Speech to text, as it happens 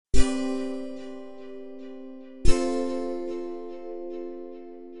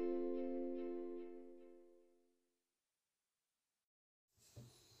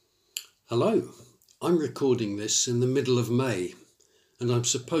Hello, I'm recording this in the middle of May and I'm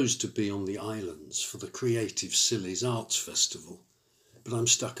supposed to be on the islands for the Creative Sillies Arts Festival, but I'm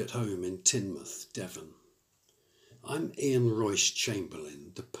stuck at home in Teignmouth, Devon. I'm Ian Royce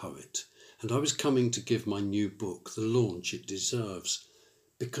Chamberlain, the poet, and I was coming to give my new book the launch it deserves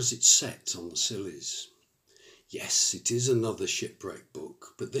because it's set on the Sillies. Yes, it is another shipwreck book,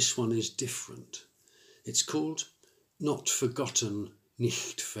 but this one is different. It's called Not Forgotten,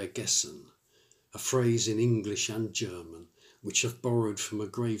 Nicht Vergessen, a phrase in English and German which I've borrowed from a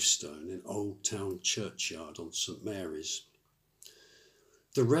gravestone in Old Town Churchyard on St Mary's.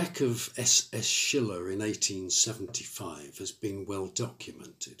 The wreck of S.S. Schiller in 1875 has been well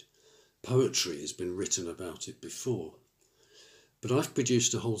documented. Poetry has been written about it before. But I've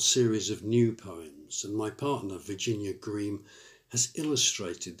produced a whole series of new poems, and my partner, Virginia Green, has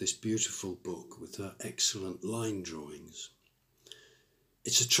illustrated this beautiful book with her excellent line drawings.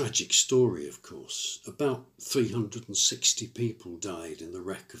 It's a tragic story, of course. About 360 people died in the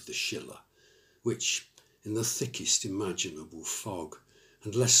wreck of the Schiller, which, in the thickest imaginable fog,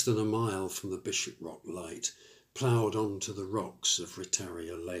 and less than a mile from the Bishop Rock light, ploughed onto the rocks of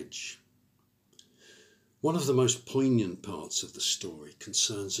Retaria Ledge. One of the most poignant parts of the story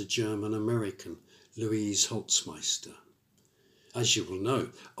concerns a German-American, Louise Holzmeister. As you will know,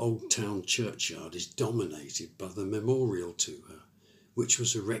 Old Town Churchyard is dominated by the memorial to her, which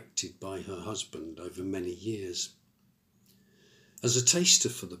was erected by her husband over many years. As a taster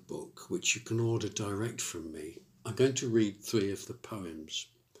for the book, which you can order direct from me, I'm going to read 3 of the poems.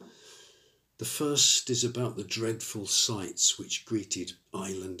 The first is about the dreadful sights which greeted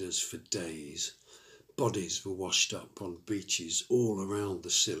islanders for days. Bodies were washed up on beaches all around the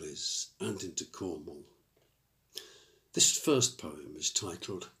Scillies and into Cornwall. This first poem is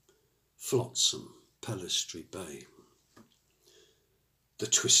titled Flotsam, Pelistry Bay. The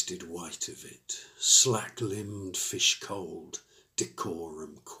twisted white of it, slack-limbed fish cold,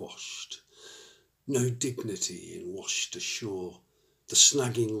 decorum quashed. No dignity in washed ashore, the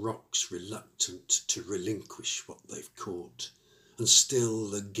snagging rocks reluctant to relinquish what they've caught, and still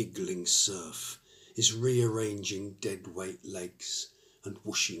the giggling surf is rearranging dead-weight legs and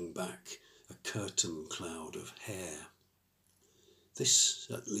whooshing back a curtain cloud of hair. This,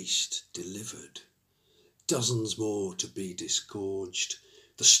 at least, delivered. Dozens more to be disgorged,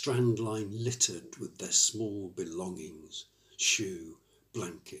 the strand line littered with their small belongings, shoe,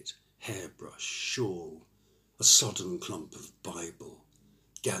 blanket, hairbrush, shawl, a sodden clump of Bible,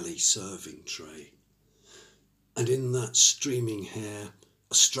 galley serving tray. And in that streaming hair,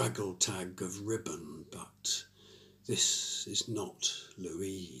 a straggle tag of ribbon, but this is not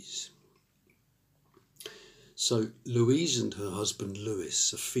Louise. So Louise and her husband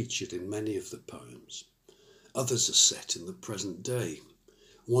Lewis are featured in many of the poems. Others are set in the present day.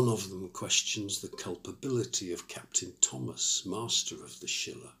 One of them questions the culpability of Captain Thomas, master of the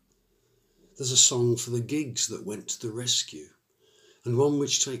Schiller. There's a song for the gigs that went to the rescue, and one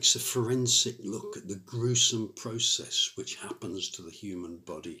which takes a forensic look at the gruesome process which happens to the human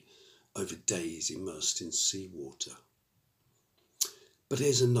body over days immersed in seawater. But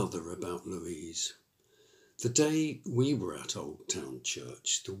here's another about Louise. The day we were at Old Town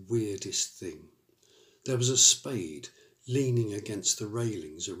Church, the weirdest thing. There was a spade leaning against the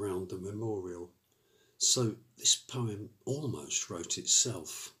railings around the memorial. So this poem almost wrote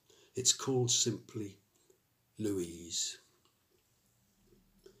itself. It's called simply Louise.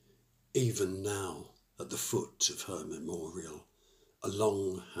 Even now, at the foot of her memorial, a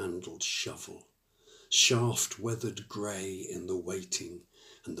long-handled shovel, shaft weathered grey in the waiting,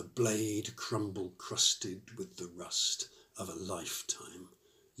 and the blade crumble-crusted with the rust of a lifetime,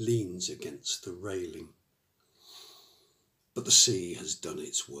 leans against the railing. But the sea has done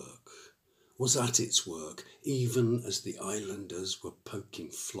its work, was at its work, even as the islanders were poking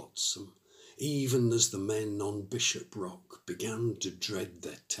flotsam, even as the men on Bishop Rock began to dread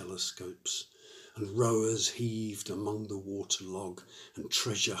their telescopes, and rowers heaved among the waterlog, and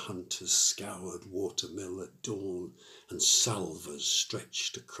treasure hunters scoured Watermill at dawn, and salvers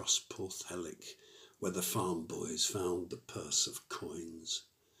stretched across Porthelic, where the farm boys found the purse of coins.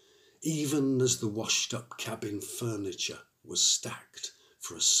 Even as the washed-up cabin furniture was stacked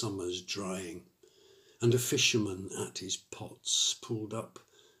for a summer's drying, and a fisherman at his pots pulled up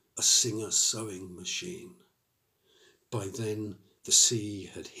a Singer sewing machine. By then the sea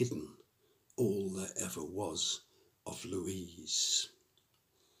had hidden all there ever was of Louise.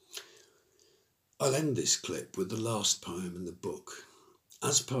 I'll end this clip with the last poem in the book.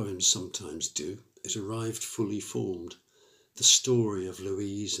 As poems sometimes do, it arrived fully formed. The story of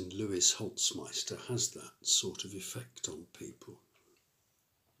Louise and Louis Holzmeister has that sort of effect on people.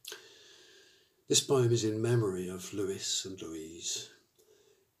 This poem is in memory of Lewis and Louise,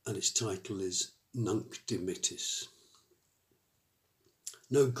 and its title is Nunc Dimittis.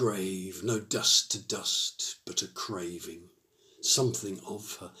 No grave, no dust to dust, but a craving, something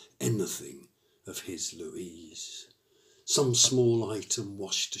of her, anything of his Louise. Some small item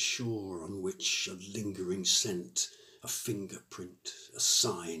washed ashore on which a lingering scent, a fingerprint, a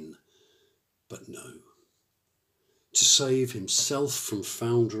sign, but no. To save himself from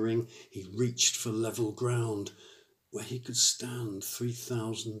foundering, he reached for level ground where he could stand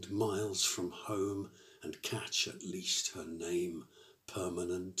 3,000 miles from home and catch at least her name,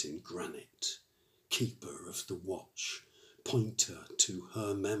 permanent in granite, keeper of the watch, pointer to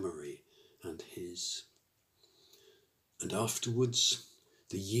her memory and his. And afterwards,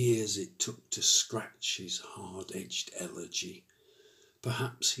 the years it took to scratch his hard-edged elegy,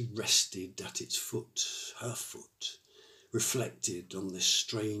 perhaps he rested at its foot, her foot, reflected on this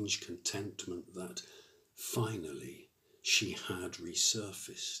strange contentment that, finally, she had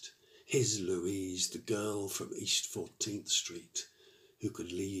resurfaced. His Louise, the girl from East 14th Street, who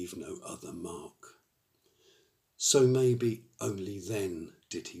could leave no other mark. So maybe only then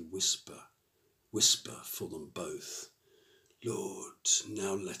did he whisper for them both, Lord,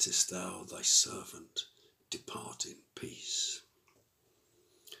 now lettest thou thy servant depart in peace.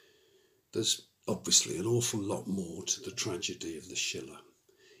 There's obviously an awful lot more to the tragedy of the Schiller.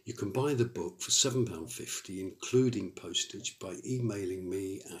 You can buy the book for £7.50, including postage, by emailing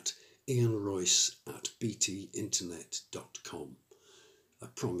me at ianroyce@btinternet.com. I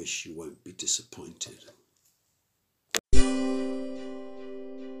promise you won't be disappointed.